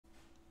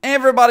Hey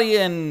everybody,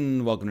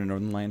 and welcome to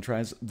Northernlion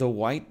Tries The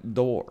White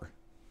Door.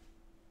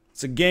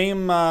 It's a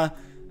game I've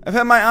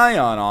had my eye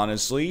on,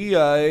 honestly.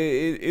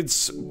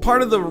 It's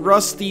part of the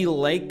Rusty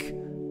Lake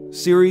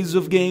series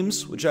of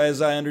games, which,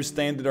 as I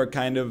understand it, are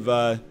kind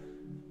of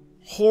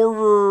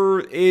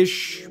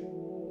horror-ish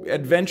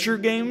adventure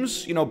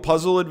games, you know,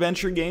 puzzle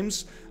adventure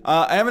games.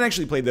 I haven't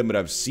actually played them, but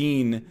I've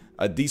seen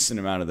a decent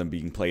amount of them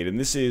being played, and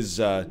this is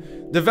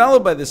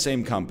developed by the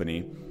same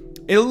company.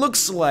 It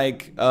looks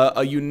like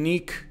a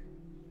unique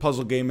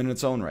puzzle game in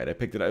its own right. I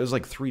picked it up. It was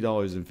like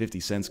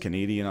 $3.50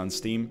 Canadian on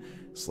Steam.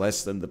 It's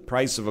less than the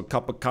price of a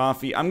cup of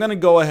coffee. I'm gonna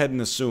go ahead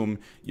and assume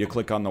you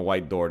click on the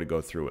white door to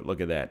go through it. Look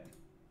at that.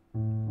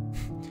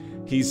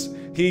 He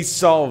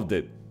solved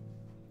it.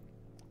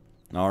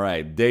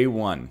 Alright, day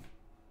one.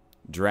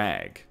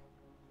 Drag.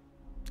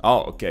 Oh,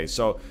 okay,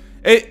 so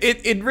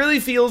it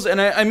really feels,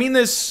 and I mean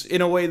this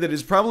in a way that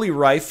is probably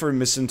rife for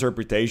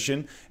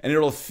misinterpretation, and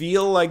it'll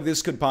feel like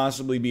this could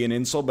possibly be an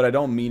insult, but I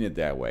don't mean it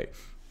that way.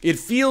 It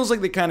feels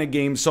like the kind of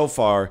game so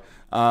far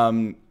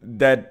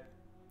that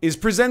is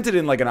presented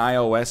in like an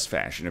iOS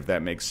fashion, if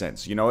that makes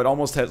sense. You know, it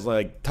almost has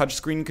like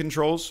touchscreen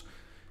controls.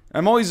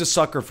 I'm always a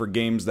sucker for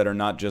games that are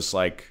not just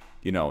like,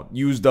 you know,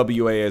 use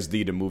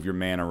WASD to move your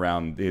man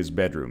around his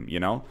bedroom, you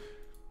know?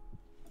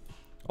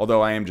 Although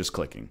I am just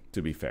clicking,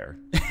 to be fair.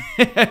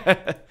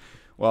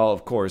 Well,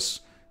 of course,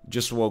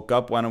 just woke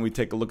up. Why don't we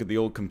take a look at the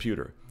old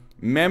computer?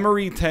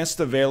 Memory test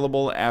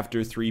available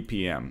after 3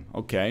 p.m.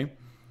 Okay.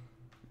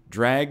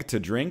 Drag to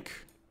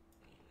drink.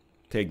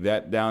 Take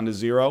that down to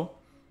 0.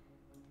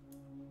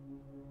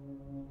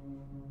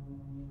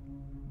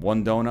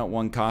 1 donut,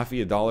 1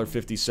 coffee,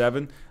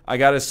 $1.57. I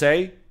gotta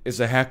say,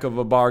 it's a heck of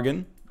a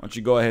bargain. Why don't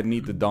you go ahead and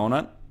eat the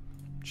donut? Why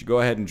don't you go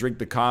ahead and drink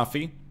the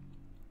coffee?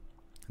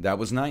 That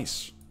was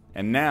nice.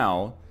 And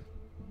now...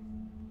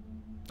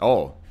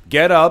 oh,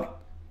 get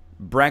up,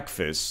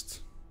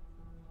 breakfast,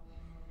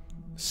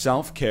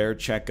 self-care,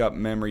 checkup,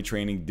 memory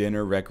training,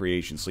 dinner,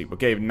 recreation, sleep.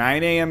 Okay,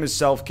 9 a.m. is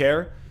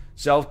self-care.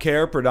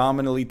 Self-care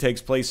predominantly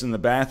takes place in the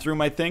bathroom,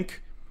 I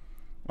think.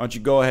 Why don't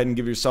you go ahead and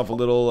give yourself a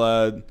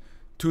little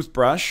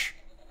toothbrush.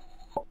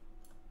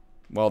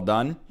 Well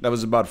done. That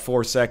was about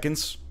 4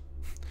 seconds.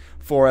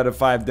 4 out of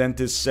 5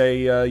 dentists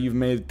say you've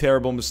made a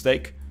terrible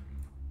mistake.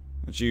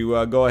 Why don't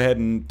you go ahead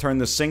and turn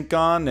the sink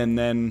on, and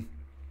then...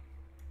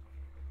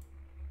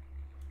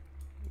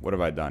 what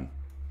have I done?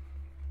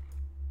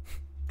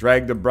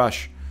 Drag the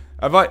brush.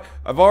 I've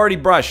already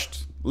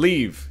brushed.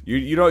 Leave.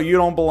 You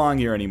don't belong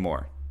here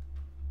anymore.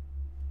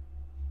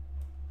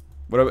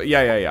 What about,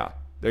 yeah.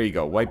 There you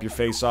go. Wipe your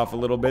face off a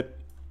little bit.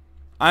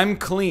 I'm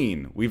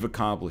clean. We've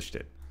accomplished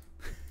it.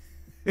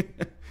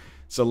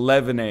 It's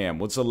 11 a.m.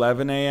 What's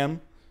 11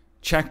 a.m.?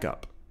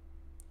 Checkup.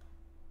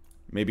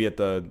 Maybe at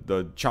the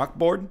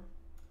chalkboard?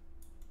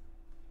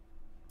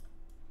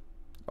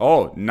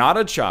 Oh, not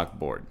a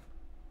chalkboard.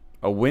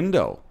 A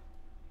window.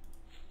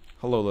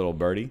 Hello, little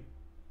birdie.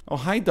 Oh,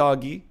 hi,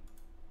 doggy.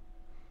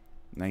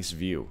 Nice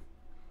view.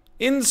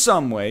 In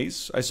some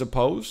ways, I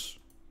suppose.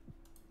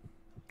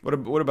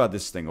 What about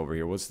this thing over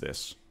here? What's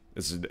this?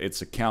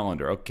 It's a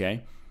calendar.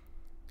 Okay.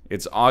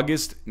 It's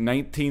August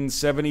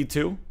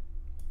 1972.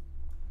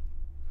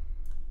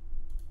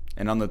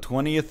 And on the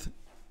 20th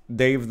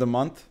day of the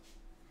month,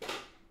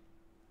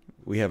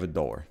 we have a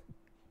door.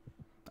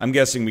 I'm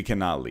guessing we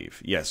cannot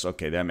leave. Yes,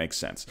 okay, that makes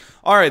sense.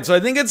 Alright, so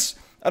I think it's...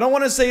 I don't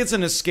want to say it's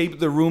an escape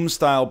the room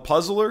style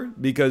puzzler,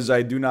 because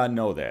I do not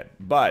know that.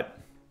 But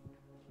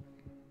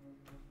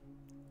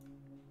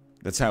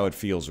that's how it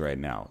feels right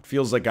now. It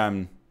feels like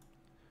I'm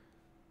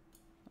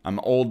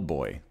old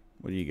boy.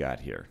 What do you got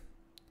here?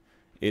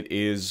 It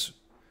is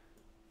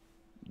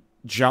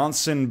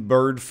Johnson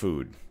Bird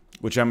Food,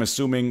 which I'm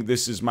assuming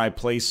this is my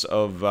place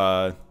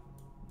of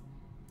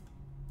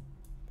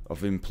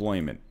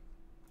employment.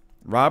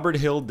 Robert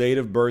Hill, date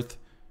of birth,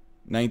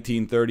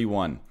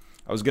 1931.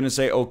 I was going to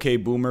say okay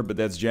boomer, but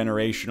that's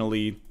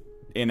generationally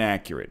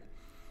inaccurate.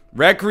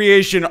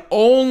 Recreation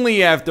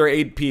only after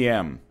 8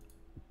 p.m.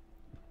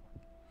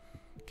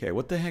 Okay,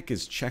 what the heck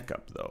is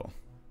checkup, though?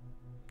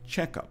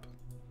 Checkup.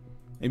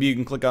 Maybe you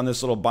can click on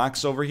this little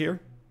box over here.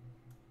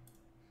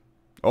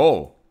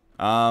 Oh,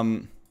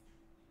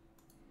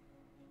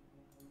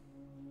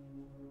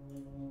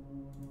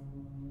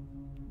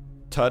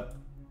 tut.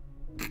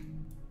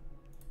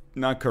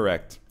 Not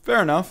correct.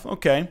 Fair enough.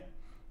 Okay.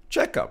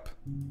 Checkup.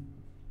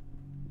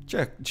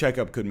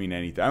 Checkup could mean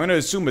anything. I'm going to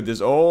assume with this...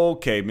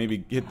 okay,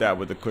 maybe hit that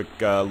with a quick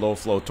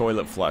low-flow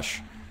toilet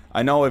flush.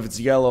 I know if it's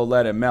yellow,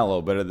 let it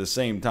mellow, but at the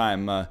same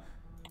time,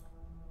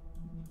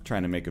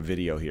 trying to make a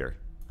video here.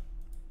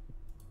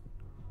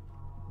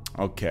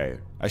 Okay.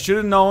 I should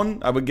have known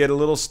I would get a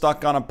little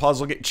stuck on a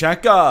puzzle.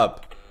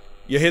 Checkup!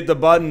 You hit the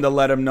button to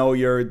let him know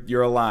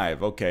you're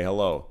alive. Okay,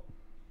 hello.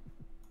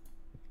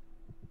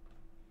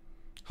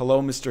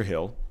 Hello, Mr.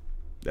 Hill.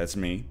 That's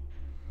me.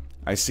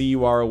 I see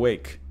you are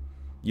awake.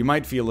 You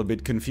might feel a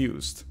bit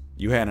confused.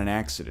 You had an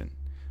accident.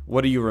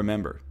 What do you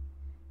remember?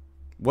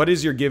 What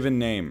is your given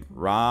name?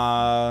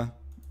 Robert.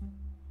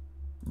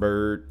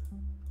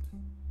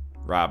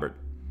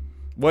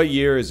 What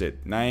year is it?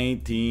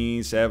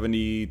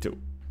 1972.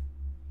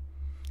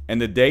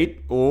 And the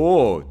date?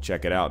 Oh,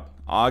 check it out.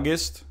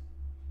 August.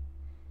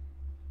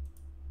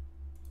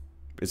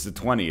 It's the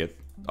 20th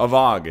of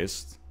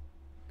August.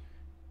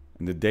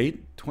 And the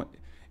date?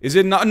 Is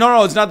it not?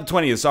 No, it's not the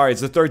 20th. Sorry,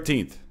 it's the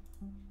 13th.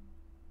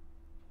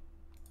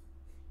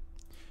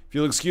 If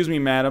you'll excuse me,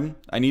 madam,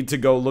 I need to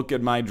go look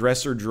at my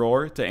dresser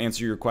drawer to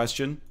answer your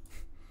question.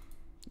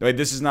 Wait,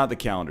 this is not the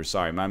calendar.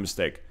 Sorry, my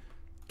mistake.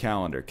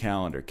 Calendar.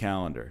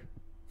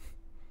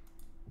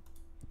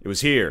 It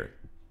was here.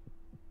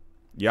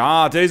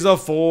 Yeah, today's the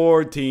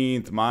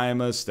 14th. My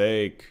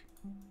mistake.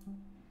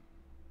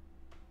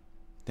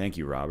 Thank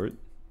you, Robert.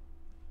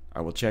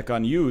 I will check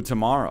on you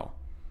tomorrow.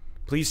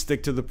 Please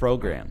stick to the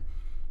program.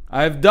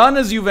 I have done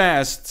as you've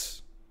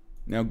asked.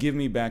 Now give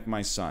me back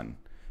my son.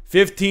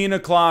 15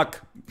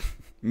 o'clock.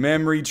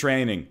 Memory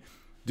training.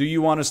 Do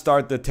you want to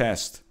start the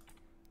test?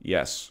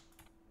 Yes.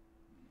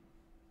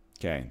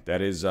 Okay,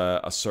 that is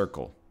a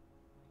circle.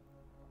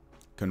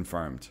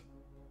 Confirmed.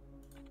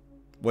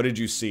 What did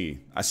you see?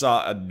 I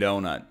saw a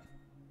donut.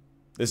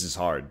 This is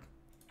hard.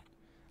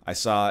 I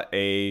saw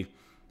a...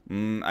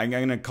 I'm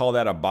going to call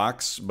that a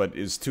box, but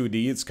it's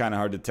 2D. It's kind of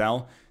hard to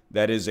tell.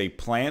 That is a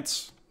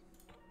plant.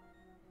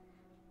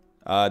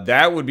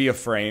 That would be a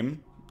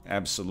frame.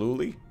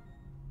 Absolutely.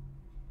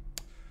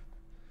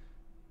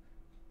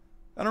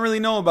 I don't really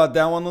know about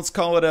that one. Let's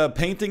call it a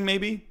painting,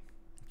 maybe?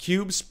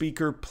 Cube,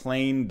 speaker,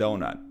 plain,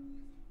 donut.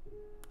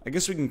 I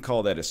guess we can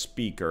call that a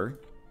speaker.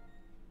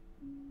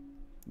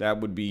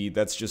 That would be...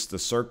 That's just a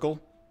circle.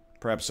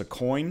 Perhaps a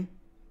coin.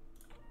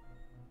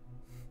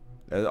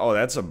 Oh,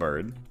 that's a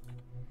bird.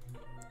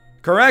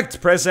 Correct!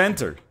 Press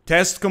enter.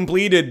 Test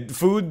completed.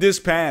 Food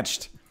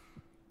dispatched.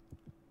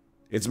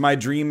 It's my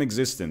dream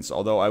existence.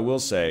 Although I will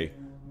say,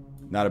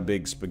 not a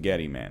big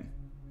spaghetti man.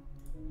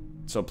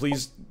 So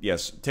please,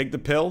 yes, take the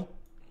pill.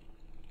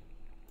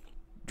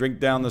 Drink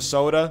down the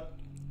soda.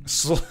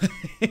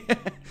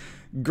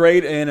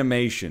 Great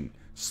animation.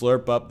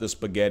 Slurp up the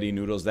spaghetti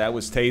noodles. That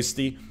was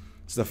tasty.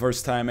 It's the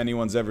first time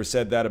anyone's ever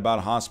said that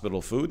about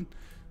hospital food.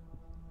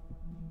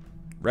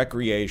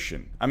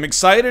 Recreation. I'm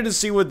excited to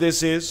see what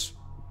this is.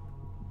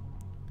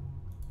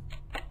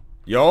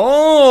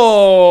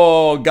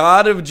 Yo!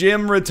 God of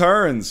Gym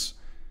returns.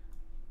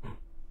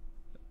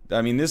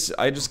 I mean, this...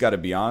 I just gotta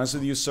be honest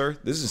with you, sir.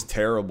 This is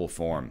terrible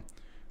form.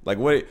 Like,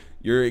 what...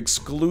 You're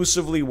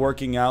exclusively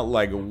working out,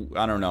 like,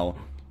 I don't know,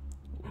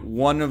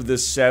 one of the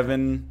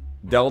 7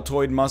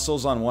 deltoid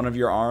muscles on one of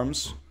your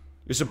arms.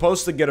 You're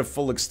supposed to get a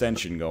full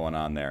extension going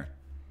on there.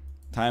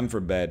 Time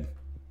for bed.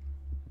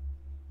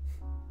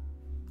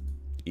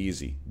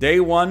 Easy.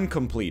 Day 1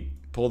 complete.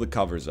 Pull the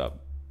covers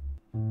up.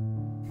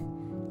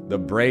 The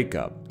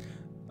breakup.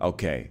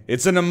 Okay.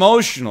 It's an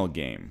emotional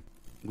game.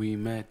 We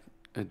met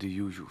at the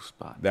usual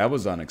spot. That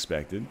was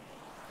unexpected.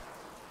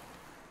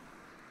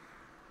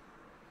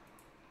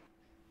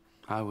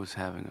 I was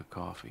having a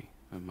coffee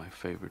at my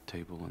favorite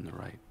table on the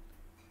right.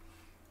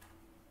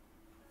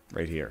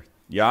 Right here.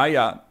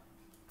 Yeah.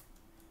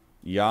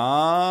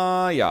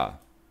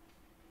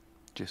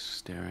 Just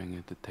staring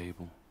at the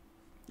table.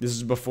 This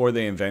is before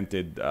they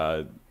invented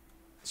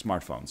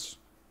smartphones.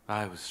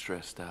 I was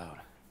stressed out,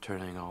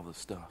 turning all the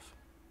stuff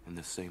in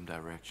the same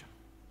direction.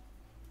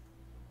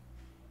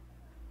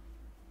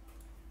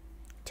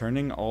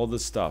 Turning all the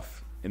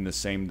stuff in the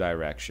same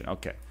direction.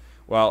 Okay.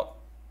 Well,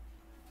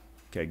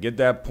 okay, get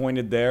that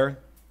pointed there.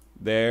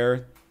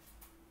 There.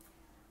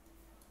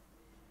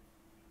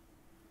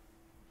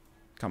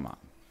 Come on.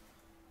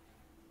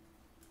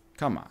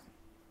 Come on.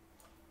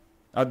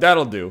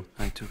 That'll do.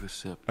 I took a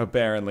sip.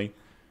 Apparently.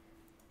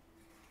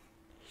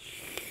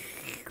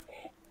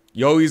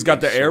 Yo, he's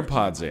got the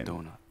AirPods in.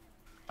 Donut.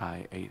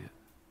 I ate it.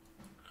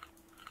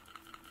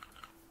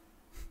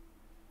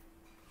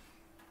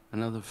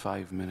 Another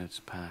 5 minutes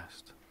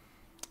passed.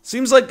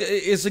 Seems like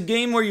it's a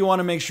game where you want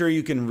to make sure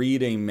you can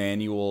read a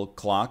manual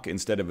clock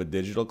instead of a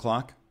digital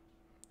clock.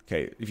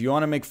 Okay, if you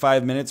want to make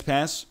 5 minutes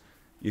pass,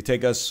 you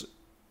take us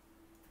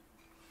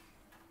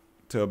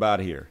to about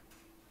here.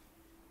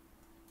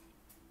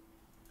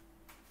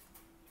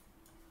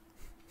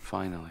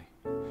 Finally,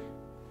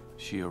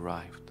 she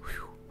arrived.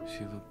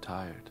 She looked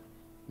tired,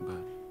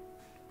 but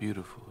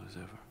beautiful as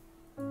ever.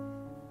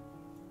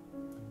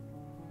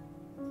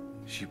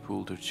 She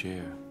pulled her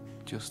chair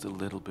just a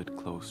little bit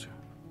closer.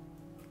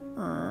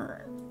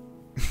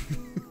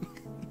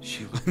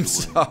 She looked away.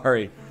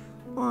 Sorry.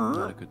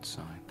 Not a good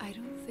sign. I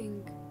don't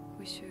think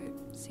we should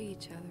see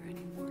each other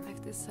anymore.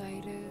 I've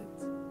decided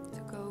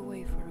to go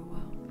away for a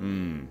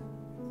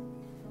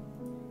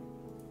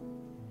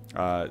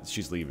while.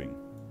 She's leaving.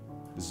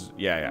 This is,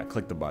 yeah,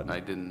 click the button. I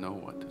didn't know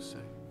what to say.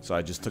 So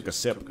I just took a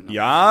sip. Took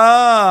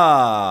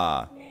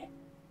Yeah!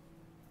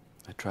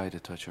 I tried to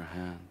touch her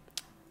hand,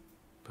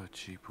 but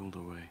she pulled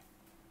away.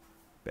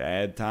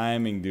 Bad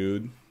timing,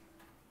 dude.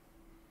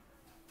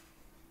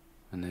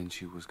 And then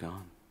she was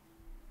gone.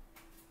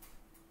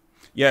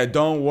 Yeah,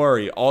 don't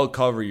worry. I'll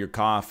cover your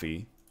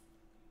coffee.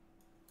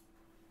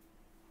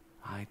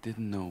 I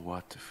didn't know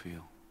what to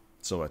feel.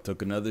 So I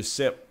took another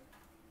sip.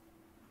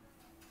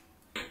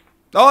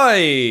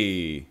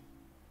 Oi!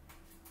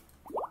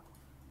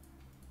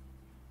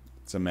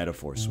 It's a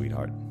metaphor,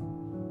 sweetheart.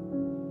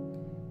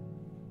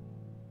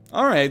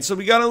 Alright, so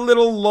we got a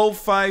little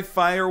lo-fi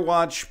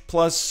Firewatch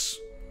plus...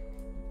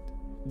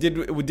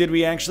 Did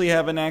we actually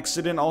have an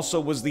accident?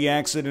 Also, was the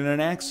accident an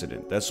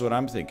accident? That's what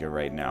I'm thinking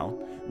right now.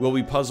 Will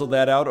we puzzle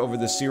that out over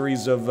the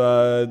series of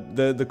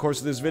the course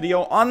of this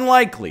video?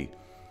 Unlikely.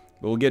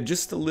 But we'll get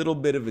just a little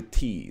bit of a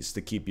tease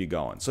to keep you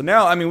going. So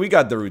now, I mean, we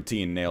got the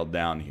routine nailed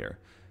down here.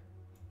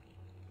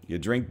 You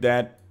drink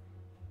that.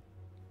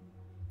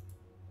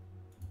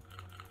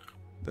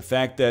 The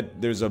fact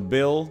that there's a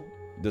bill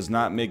does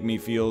not make me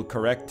feel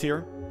correct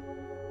here.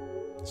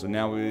 So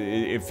now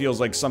it feels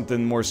like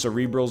something more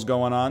cerebral's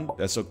going on.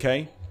 That's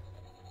okay.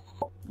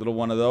 Little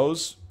one of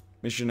those.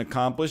 Mission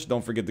accomplished.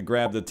 Don't forget to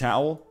grab the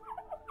towel.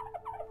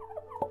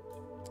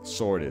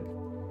 Sorted.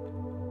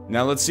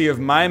 Now let's see if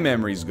my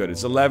memory's good.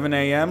 It's 11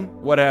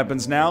 a.m. What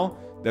happens now?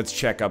 That's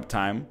checkup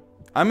time.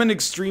 I'm an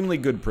extremely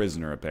good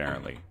prisoner,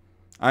 apparently.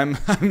 I'm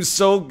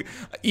so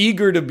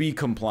eager to be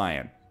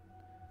compliant.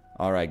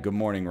 Alright, good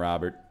morning,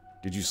 Robert.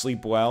 Did you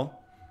sleep well?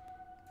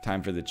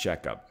 Time for the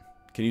checkup.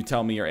 Can you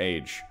tell me your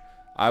age?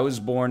 I was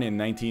born in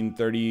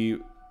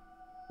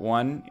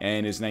 1931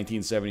 and it's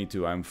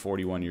 1972. I'm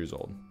 41 years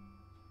old.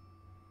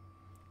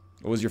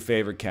 What was your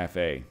favorite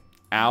cafe?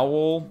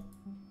 Owl.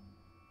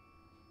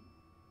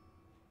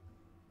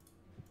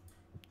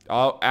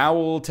 Owl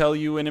will tell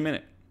you in a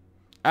minute.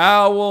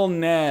 Owl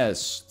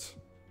nest.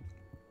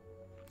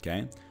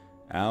 Okay.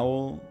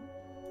 Owl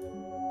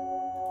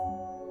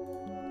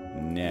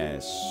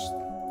nest.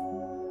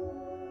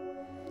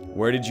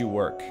 Where did you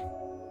work?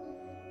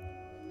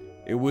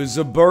 It was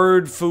a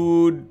bird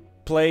food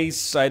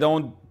place. I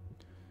don't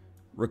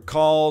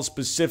recall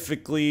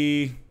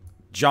specifically.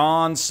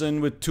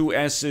 Johnson with 2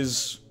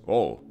 S's.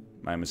 Oh,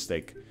 my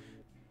mistake.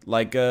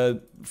 Like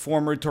a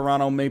former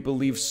Toronto Maple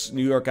Leafs,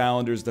 New York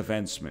Islanders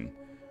defenseman.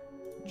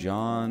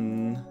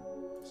 Johnson.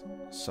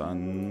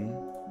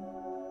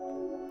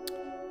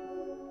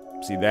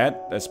 See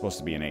that? That's supposed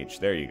to be an H.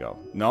 There you go.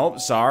 Nope,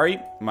 sorry.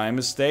 My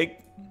mistake.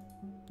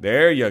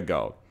 There you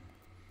go.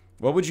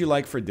 What would you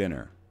like for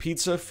dinner?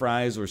 Pizza,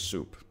 fries, or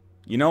soup?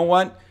 You know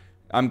what?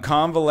 I'm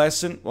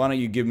convalescent. Why don't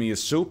you give me a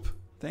soup?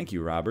 Thank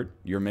you, Robert.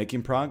 You're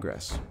making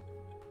progress.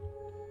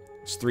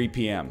 It's 3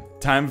 p.m.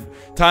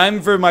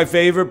 Time for my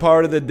favorite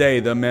part of the day,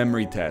 the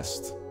memory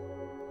test.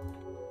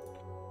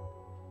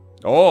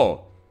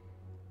 Oh.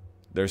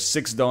 There's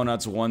 6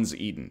 donuts, 1's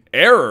eaten.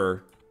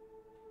 Error?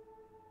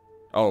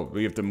 Oh,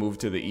 we have to move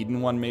to the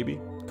eaten one, maybe?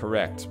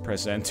 Correct.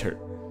 Press enter.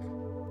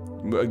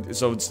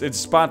 So it's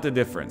spot the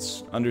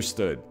difference.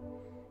 Understood.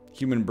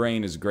 Human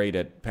brain is great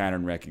at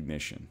pattern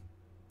recognition.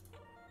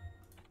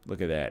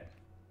 Look at that.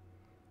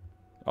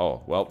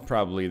 Oh, well,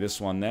 probably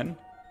this one then.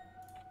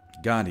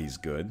 God, he's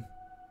good.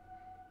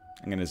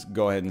 I'm gonna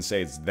go ahead and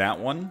say it's that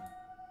one.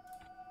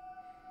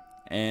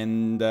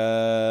 And,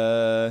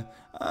 this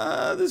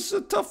is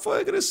a tough one.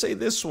 I'm gonna say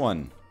this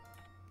one.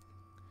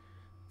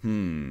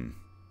 I'm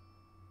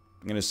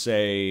gonna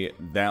say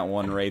that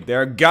one right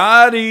there.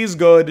 God, he's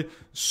good.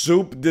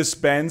 Soup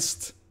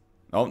dispensed.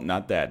 Oh,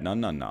 not that. No,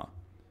 no, no.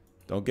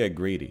 Don't get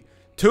greedy.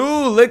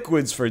 2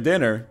 liquids for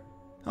dinner?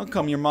 How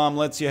come your mom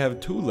lets you have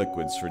 2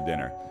 liquids for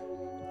dinner?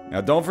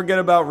 Now, don't forget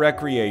about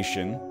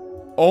recreation.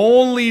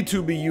 Only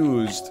to be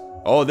used.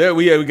 Oh, there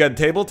we got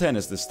table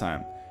tennis this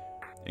time.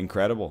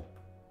 Incredible.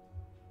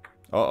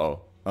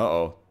 Uh-oh.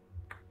 Uh-oh.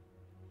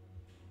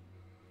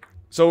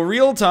 So,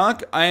 real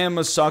talk, I am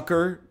a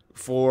sucker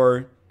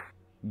for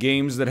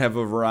games that have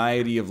a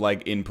variety of,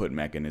 like, input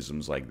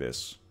mechanisms like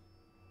this.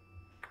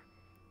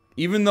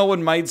 Even though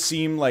it might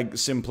seem, like,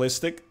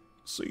 simplistic.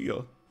 See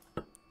ya.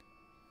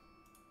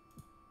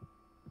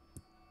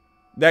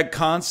 That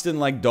constant,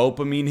 like,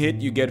 dopamine hit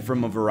you get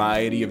from a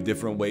variety of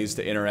different ways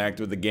to interact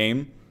with the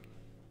game,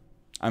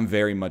 I'm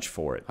very much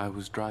for it. I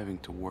was driving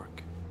to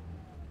work.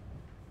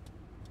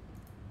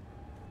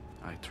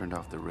 I turned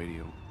off the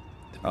radio.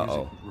 The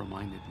music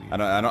reminded me.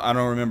 I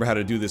don't remember how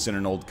to do this in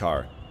an old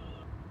car.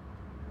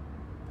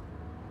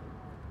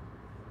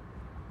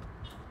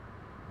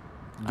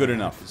 Good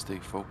enough. I have to stay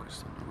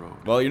focused on the road.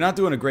 Well, you're not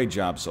doing a great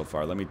job so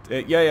far. Let me...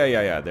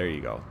 Yeah. There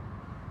you go.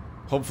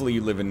 Hopefully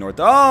you live in North...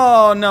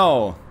 Oh,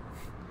 no!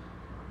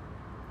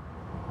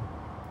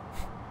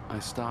 I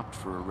stopped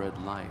for a red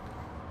light.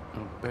 A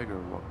beggar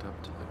walked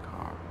up to the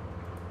car.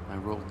 I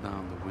rolled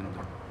down the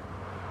window.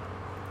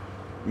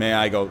 May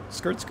I go...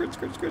 Skirt, skirt,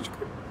 skirt, skirt,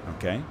 skirt.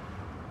 Okay.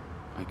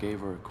 I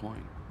gave her a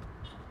coin.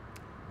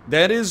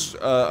 That is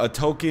a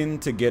token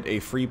to get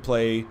a free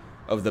play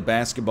of the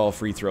basketball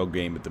free throw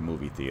game at the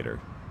movie theater.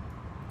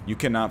 You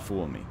cannot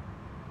fool me.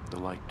 The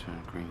light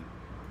turned green.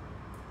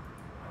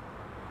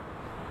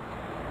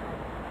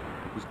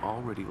 It was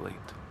already late.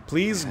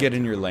 Please get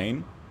in your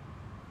lane.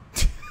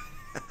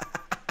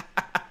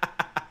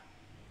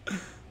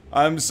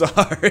 I'm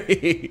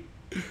sorry.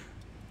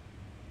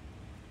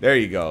 There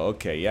you go.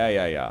 Okay,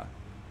 yeah.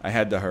 I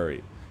had to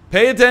hurry.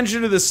 Pay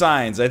attention to the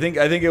signs. I think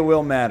it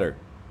will matter.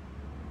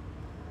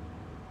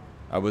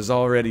 I was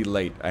already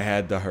late. I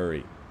had to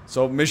hurry.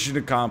 So, mission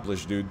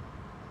accomplished, dude.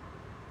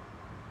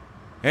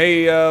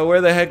 Hey, where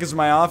the heck is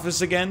my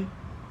office again?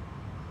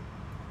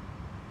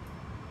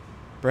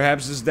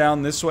 Perhaps it's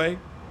down this way?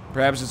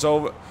 Perhaps it's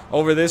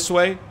over this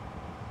way?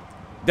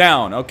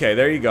 Down. Okay,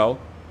 there you go.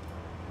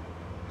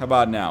 How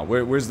about now?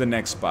 Where's the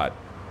next spot?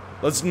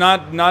 Let's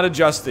not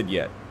adjust it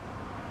yet.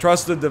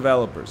 Trust the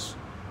developers.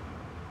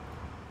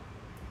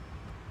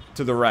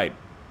 To the right.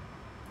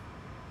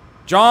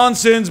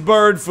 Johnson's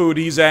bird food.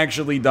 He's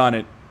actually done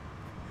it.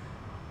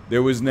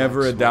 There was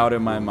never a doubt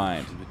in my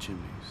mind. From the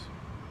chimneys.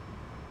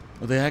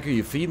 What the heck are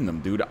you feeding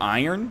them, dude?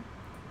 Iron?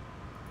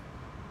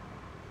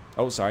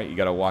 Oh, sorry. You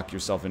gotta walk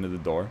yourself into the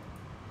door.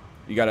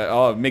 You gotta,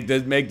 oh, make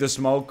the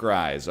smoke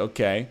rise.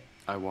 Okay.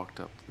 I walked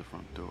up to the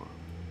front door.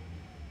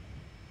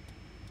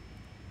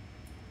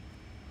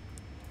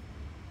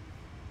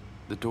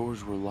 The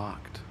doors were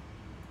locked.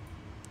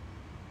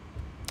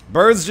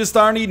 Birds just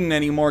aren't eating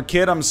anymore,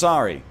 kid. I'm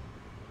sorry.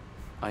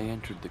 I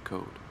entered the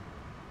code.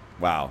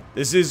 Wow.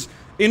 This is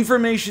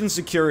information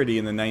security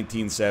in the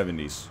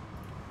 1970s.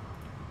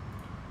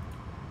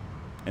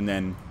 And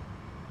then...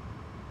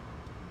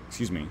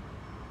 Excuse me.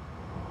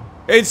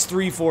 It's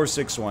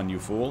 3461, you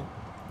fool.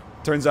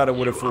 Turns out it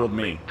would have fooled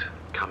me.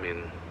 Come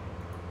in.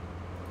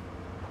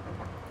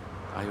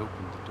 I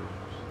opened the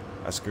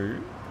doors. A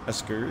skirt. A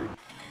skirt.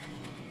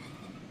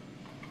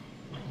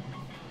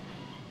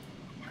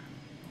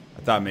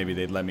 I thought maybe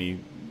they'd let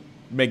me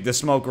make the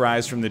smoke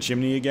rise from the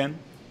chimney again.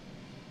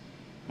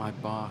 My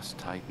boss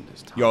tightened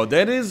his tie. Yo,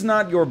 that is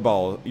not your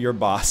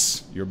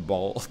boss. You're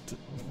bald.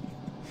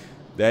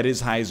 That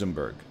is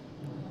Heisenberg.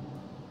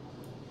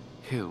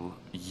 Hill,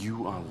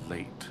 you are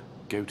late.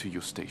 Go to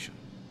your station.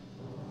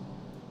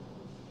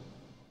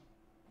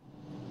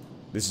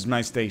 This is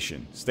my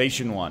station.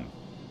 Station 1.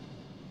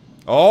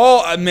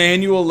 Oh, a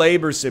manual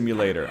labor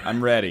simulator.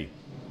 I'm ready.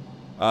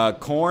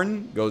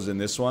 Corn goes in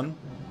this one.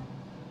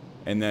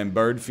 And then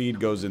bird feed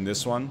goes in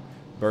this one.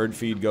 Bird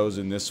feed goes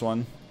in this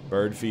one.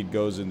 Bird feed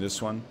goes in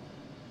this one.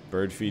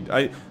 Bird feed.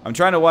 I'm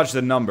trying to watch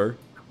the number.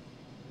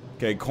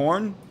 Okay,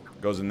 corn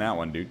goes in that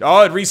one, dude.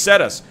 Oh, it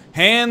reset us.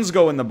 Hands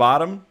go in the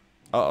bottom.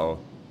 Uh-oh.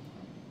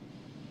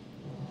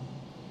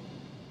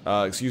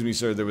 Excuse me,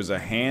 sir. There was a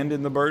hand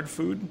in the bird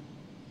food.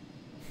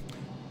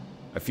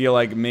 I feel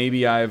like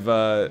maybe I've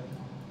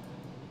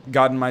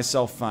gotten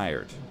myself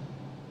fired.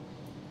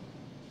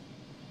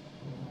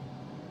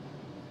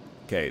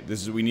 Okay,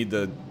 this is, we need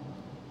the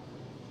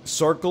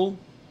circle.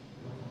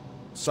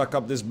 Suck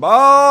up this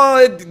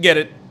ball. Get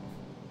it.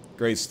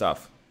 Great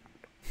stuff.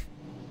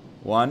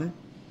 1.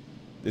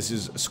 This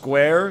is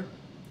square.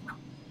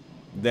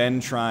 Then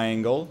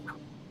triangle.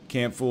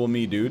 Can't fool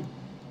me, dude.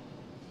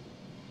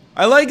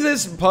 I like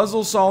this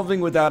puzzle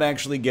solving without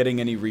actually getting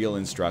any real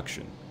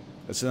instruction.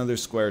 That's another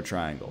square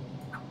triangle.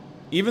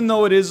 Even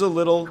though it is a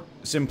little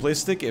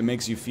simplistic, it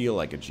makes you feel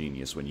like a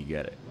genius when you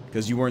get it.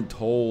 Because you weren't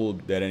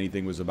told that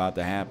anything was about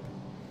to happen.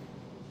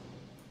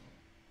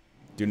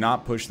 Do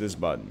not push this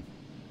button.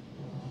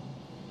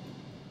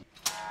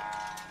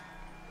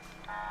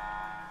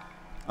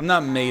 I'm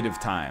not made of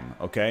time,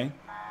 okay?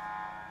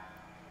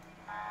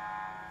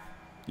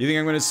 You think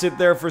I'm gonna sit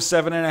there for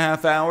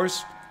 7.5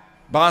 hours?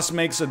 Boss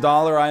makes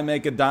 $1, I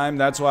make a dime.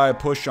 That's why I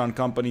push on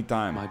company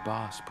time. My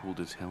boss pulled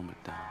his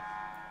helmet down.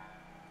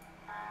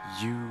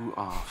 You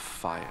are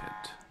fired.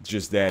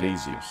 Just that Get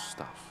easy. your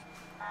stuff.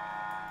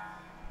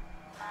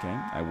 Okay,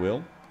 I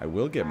will. I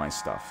will get my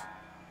stuff.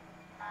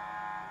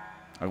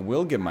 I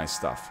will get my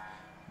stuff.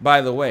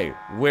 By the way,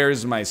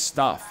 where's my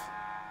stuff?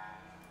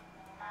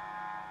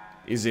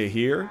 Is it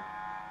here?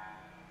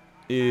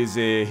 Is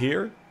it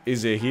here?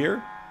 Is it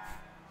here?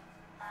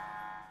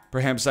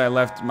 Perhaps I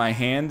left my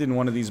hand in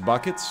one of these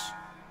buckets?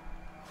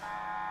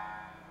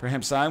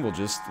 Perhaps I will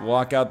just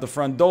walk out the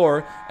front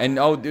door and,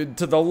 oh, dude,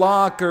 to the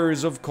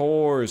lockers, of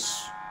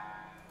course.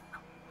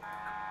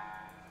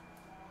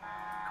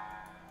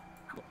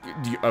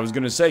 I was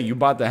gonna say, you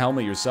bought the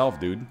helmet yourself,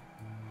 dude.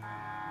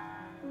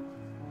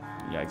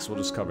 Yikes, we'll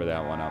just cover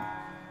that one up.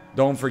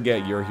 Don't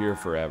forget, you're here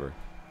forever.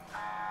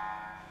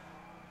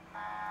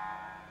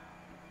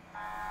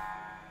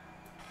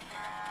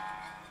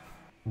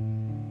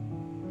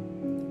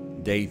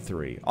 Day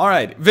 3.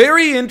 Alright,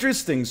 very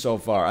interesting so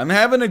far. I'm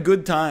having a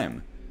good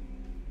time.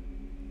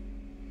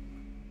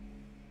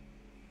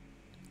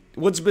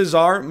 What's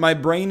bizarre, my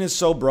brain is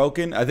so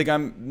broken. I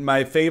think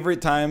my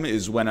favorite time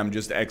is when I'm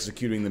just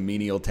executing the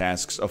menial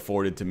tasks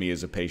afforded to me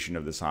as a patient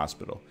of this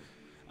hospital.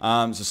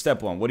 So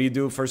step 1, what do you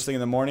do first thing in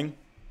the morning?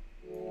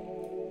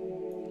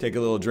 Take a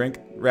little drink.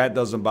 Rat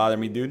doesn't bother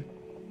me, dude.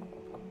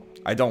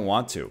 I don't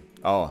want to.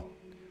 Oh,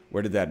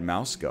 where did that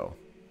mouse go?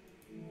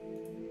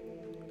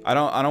 I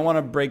don't want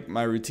to break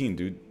my routine,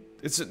 dude.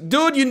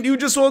 Dude, you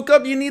just woke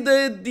up. You need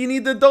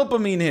the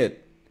dopamine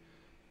hit.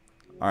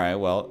 All right,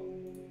 well,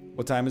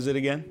 what time is it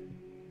again?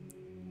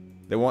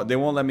 They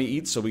won't let me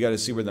eat, so we got to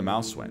see where the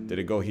mouse went. Did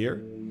it go here?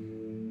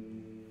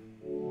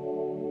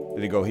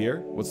 Did it go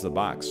here? What's the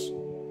box?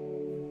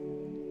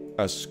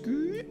 A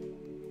scoot.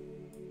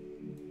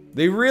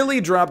 They really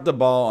dropped the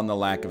ball on the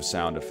lack of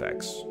sound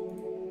effects.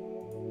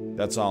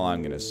 That's all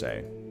I'm gonna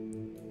say.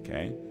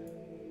 Okay.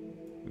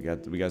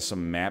 We got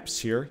some maps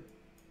here.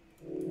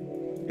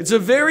 It's a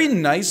very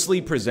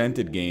nicely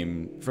presented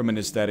game from an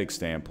aesthetic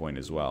standpoint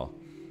as well.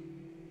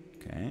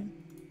 Okay.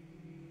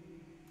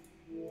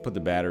 Put the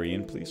battery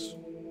in, please.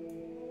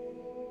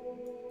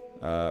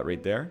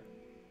 Right there.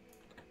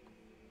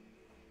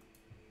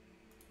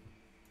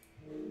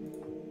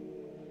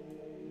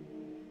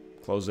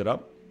 Close it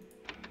up.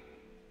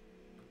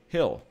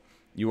 Hill,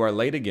 you are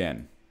late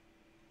again.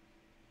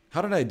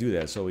 How did I do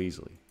that so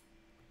easily?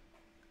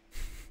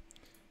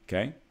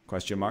 Okay,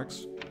 question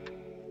marks.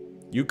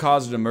 You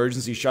caused an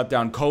emergency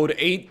shutdown. Code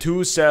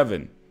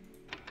 827.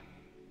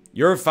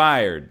 You're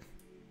fired.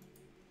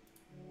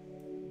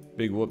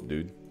 Big whoop,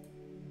 dude.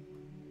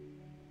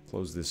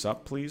 Close this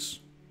up, please.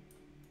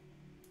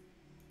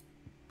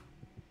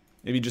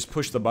 Maybe just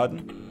push the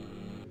button.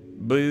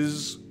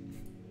 Buzz.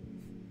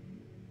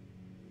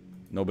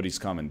 Nobody's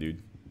coming,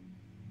 dude.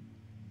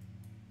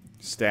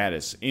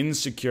 Status.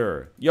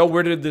 Insecure. Yo,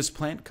 where did this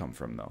plant come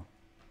from, though?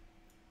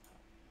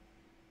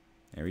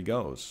 There he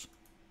goes.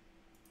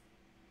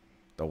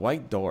 The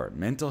white door.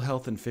 Mental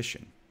health and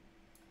fishing.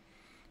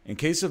 In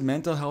case of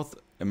mental health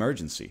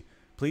emergency,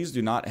 please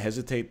do not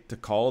hesitate to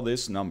call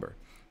this number.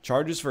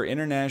 Charges for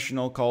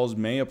international calls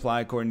may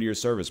apply according to your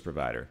service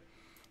provider.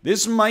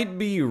 This might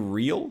be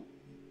real.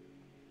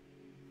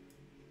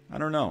 I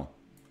don't know.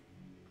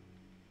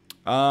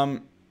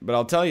 But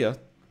I'll tell you,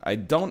 I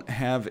don't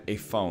have a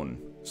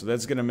phone, so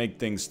that's gonna make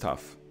things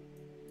tough.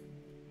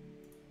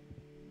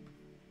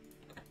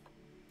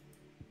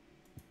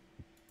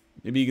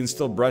 Maybe you can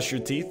still brush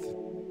your teeth?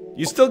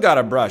 You still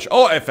gotta brush.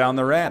 Oh, I found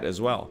the rat as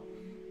well.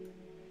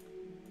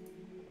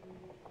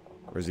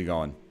 Where's he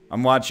going?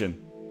 I'm watching.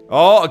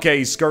 Oh, okay,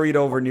 he scurried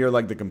over near,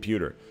 like, the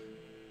computer.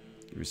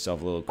 Give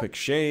yourself a little quick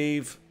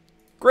shave.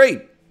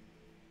 Great!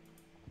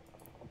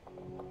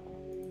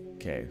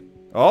 Okay.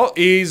 Oh,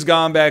 he's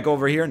gone back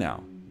over here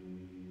now.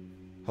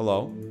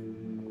 Hello?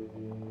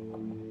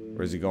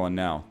 Where's he going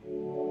now?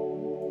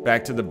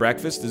 Back to the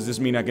breakfast? Does this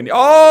mean I can...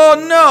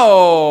 Oh,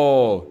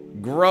 no!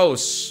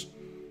 Gross.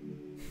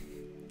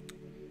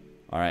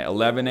 Alright,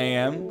 11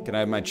 a.m. Can I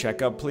have my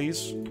checkup,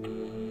 please?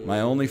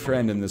 My only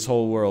friend in this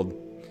whole world.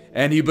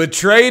 And he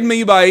betrayed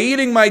me by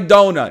eating my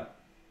donut.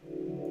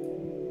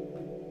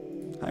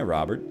 Hi,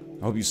 Robert.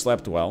 I hope you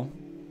slept well.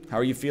 How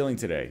are you feeling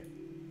today?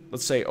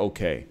 Let's say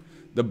okay.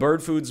 The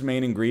bird food's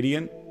main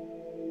ingredient.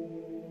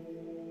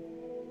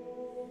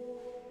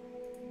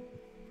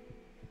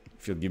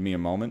 If you'll give me a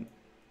moment.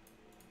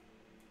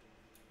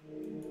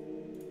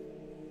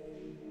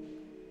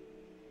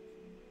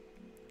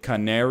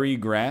 Canary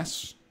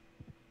grass.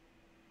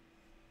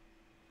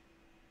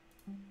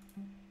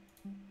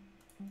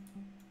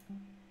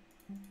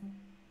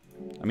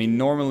 I mean,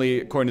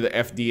 normally, according to the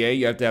FDA,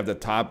 you have to have the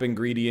top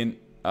ingredient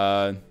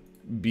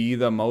be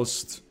the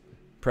most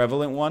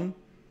prevalent one.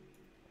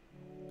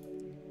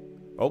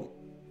 Oh.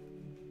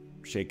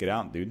 Shake it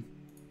out, dude.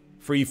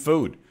 Free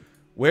food.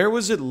 Where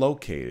was it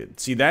located?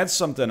 See, that's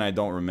something I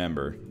don't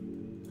remember.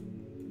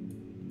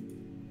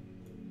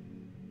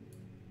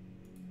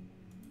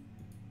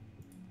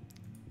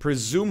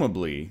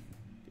 Presumably,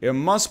 it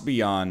must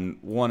be on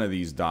one of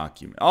these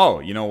documents.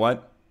 Oh, you know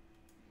what?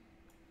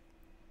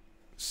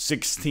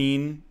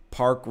 16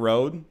 Park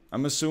Road,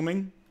 I'm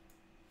assuming.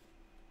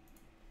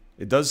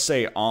 It does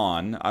say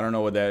on. I don't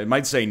know what that... It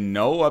might say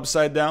no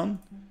upside down.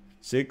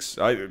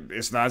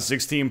 It's not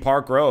 16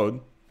 Park Road.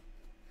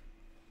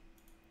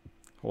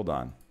 Hold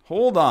on.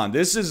 Hold on.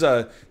 This is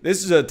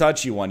a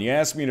touchy one. You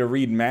asked me to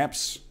read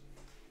maps.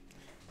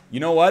 You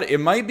know what? It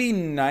might be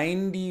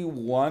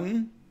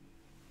 91.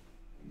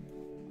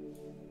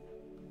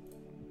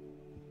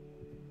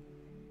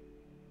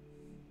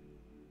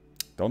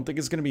 Don't think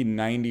it's going to be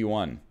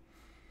 91.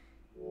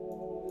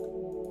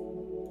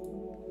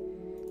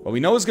 Well, we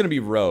know it's going to be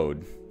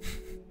road.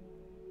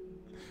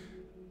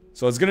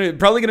 So it's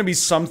probably going to be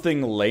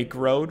something Lake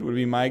Road would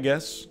be my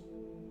guess.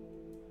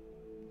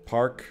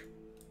 Park.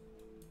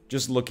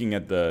 Just looking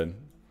at the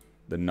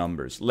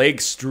numbers. Lake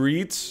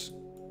Street.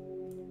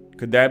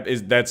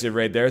 That's it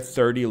right there.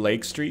 30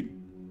 Lake Street.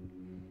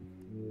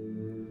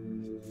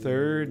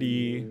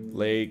 30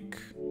 Lake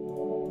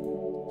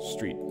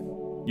Street.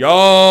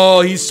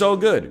 Yo, he's so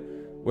good.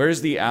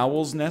 Where's the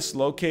owl's nest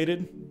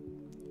located?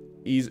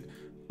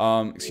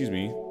 Excuse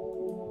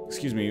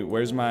me,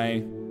 where's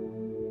my...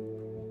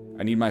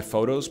 I need my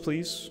photos,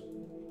 please.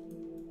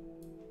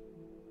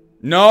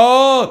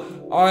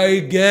 No! I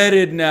get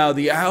it now.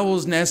 The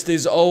owl's nest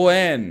is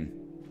ON.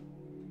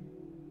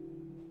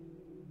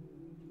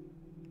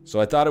 So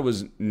I thought it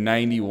was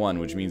 91,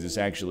 which means it's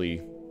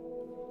actually...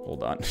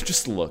 Hold on.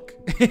 Just look.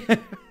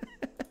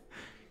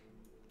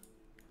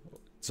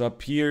 It's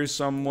up here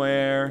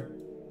somewhere.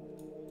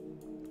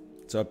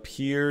 It's up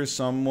here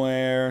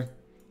somewhere.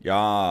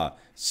 Yeah.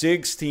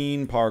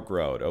 16 Park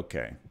Road.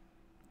 Okay.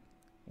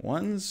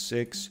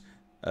 16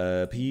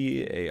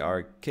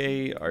 PARKRD.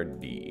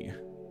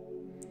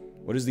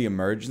 What is the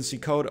emergency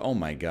code? Oh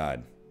my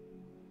god.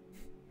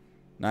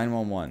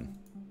 911.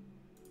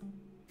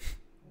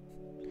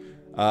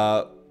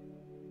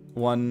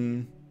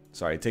 1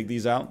 Sorry, take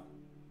these out.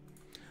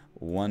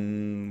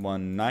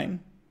 119.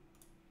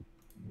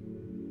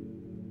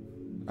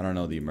 I don't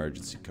know the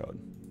emergency code.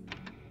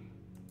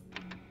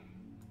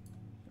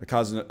 The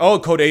cause. Oh,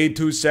 code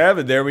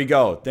 827. There we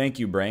go. Thank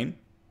you, brain.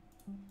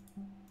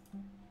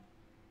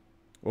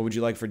 What would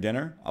you like for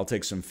dinner? I'll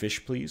take some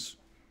fish, please.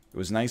 It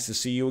was nice to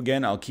see you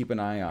again. I'll keep an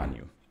eye on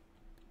you.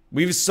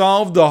 We've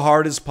solved the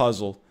hardest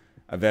puzzle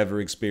I've ever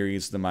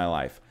experienced in my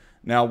life.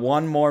 Now,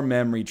 one more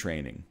memory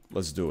training.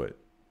 Let's do it.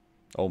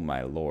 Oh,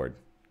 my lord.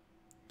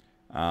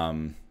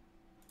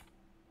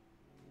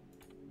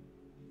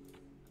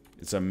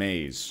 It's a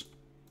maze.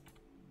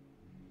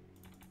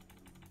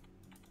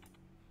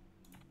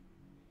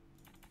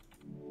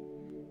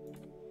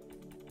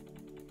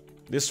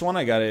 This one,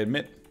 I gotta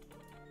admit.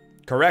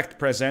 Correct,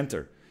 press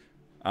enter.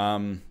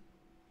 Not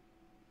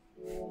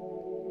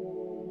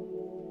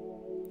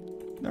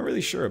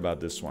really sure about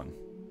this one.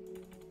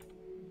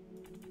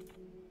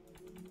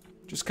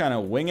 Just kind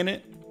of winging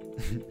it.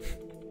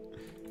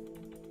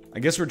 I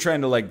guess we're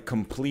trying to, like,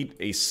 complete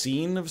a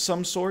scene of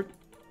some sort.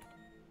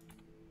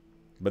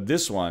 But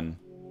this one...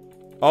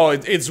 Oh,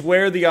 it's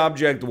where the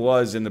object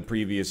was in the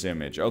previous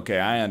image. Okay,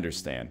 I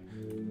understand.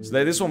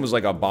 So this one was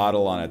like a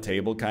bottle on a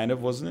table, kind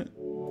of, wasn't it?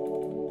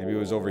 Maybe it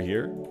was over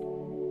here?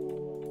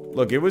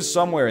 Look, it was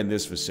somewhere in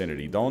this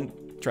vicinity.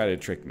 Don't try to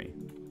trick me.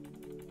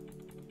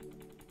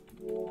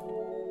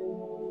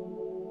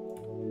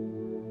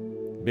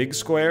 Big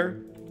square?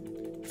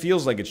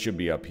 Feels like it should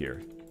be up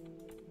here.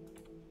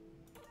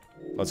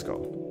 Let's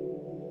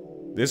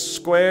go. This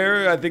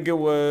square, I think it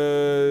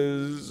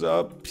was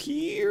up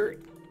here.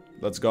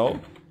 Let's go.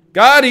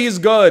 God, he's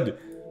good.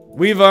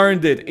 We've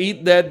earned it.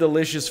 Eat that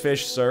delicious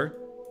fish, sir.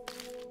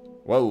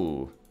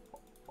 Whoa.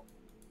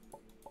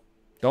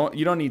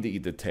 You don't need to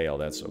eat the tail.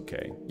 That's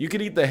okay. You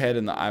could eat the head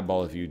and the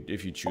eyeball if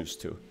you choose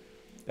to.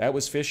 That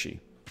was fishy.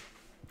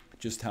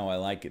 Just how I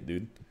like it,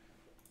 dude.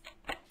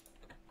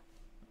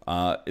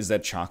 Is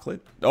that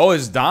chocolate? Oh,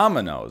 it's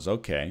dominoes.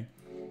 Okay.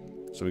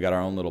 So we got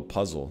our own little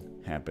puzzle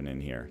happening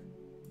here.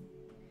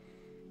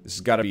 This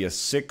has got to be a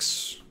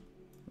 6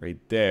 right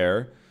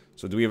there.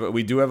 So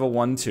we do have a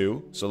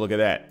 1-2. So look at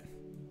that.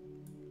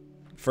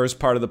 First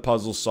part of the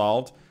puzzle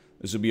solved.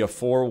 This would be a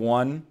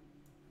 4-1,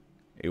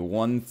 a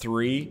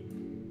 1-3.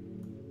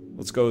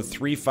 Let's go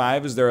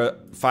 3-5. Is there a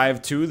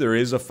 5-2? There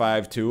is a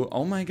 5-2.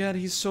 Oh my god,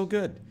 he's so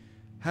good.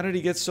 How did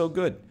he get so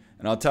good?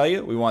 And I'll tell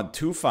you, we want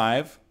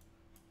 2-5,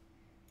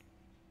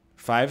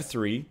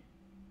 5-3.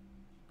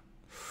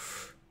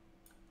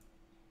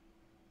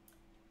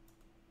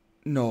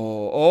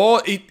 No.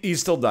 Oh,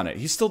 he's still done it.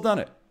 He's still done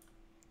it.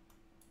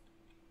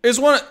 It's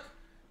one.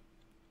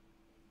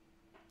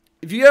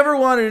 If you ever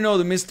wanted to know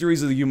the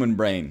mysteries of the human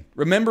brain,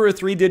 remember a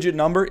 3-digit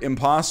number?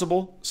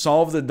 Impossible.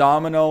 Solve the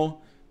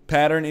domino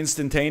pattern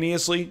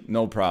instantaneously?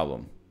 No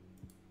problem.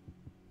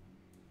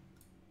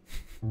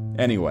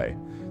 Anyway,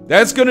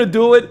 that's gonna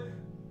do it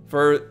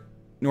for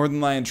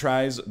Northernlion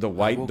Tries the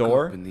White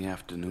Door. In the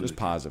afternoon. Just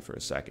pause it for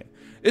a second.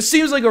 It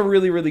seems like a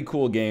really, really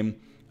cool game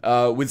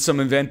with some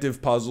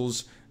inventive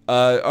puzzles.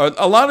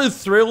 A lot of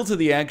thrill to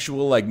the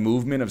actual like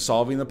movement of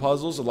solving the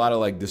puzzles. A lot of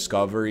like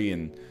discovery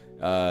and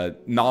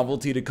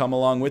novelty to come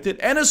along with it,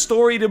 and a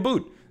story to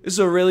boot. This is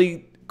a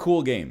really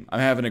cool game. I'm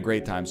having a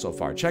great time so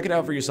far. Check it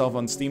out for yourself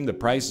on Steam. The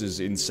price is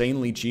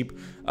insanely cheap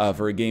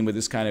for a game with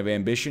this kind of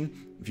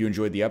ambition. If you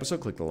enjoyed the episode,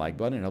 click the like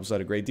button. It helps out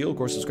a great deal. Of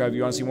course, subscribe if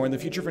you want to see more in the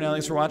future. For now,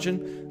 thanks for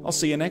watching. I'll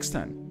see you next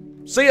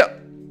time. See ya!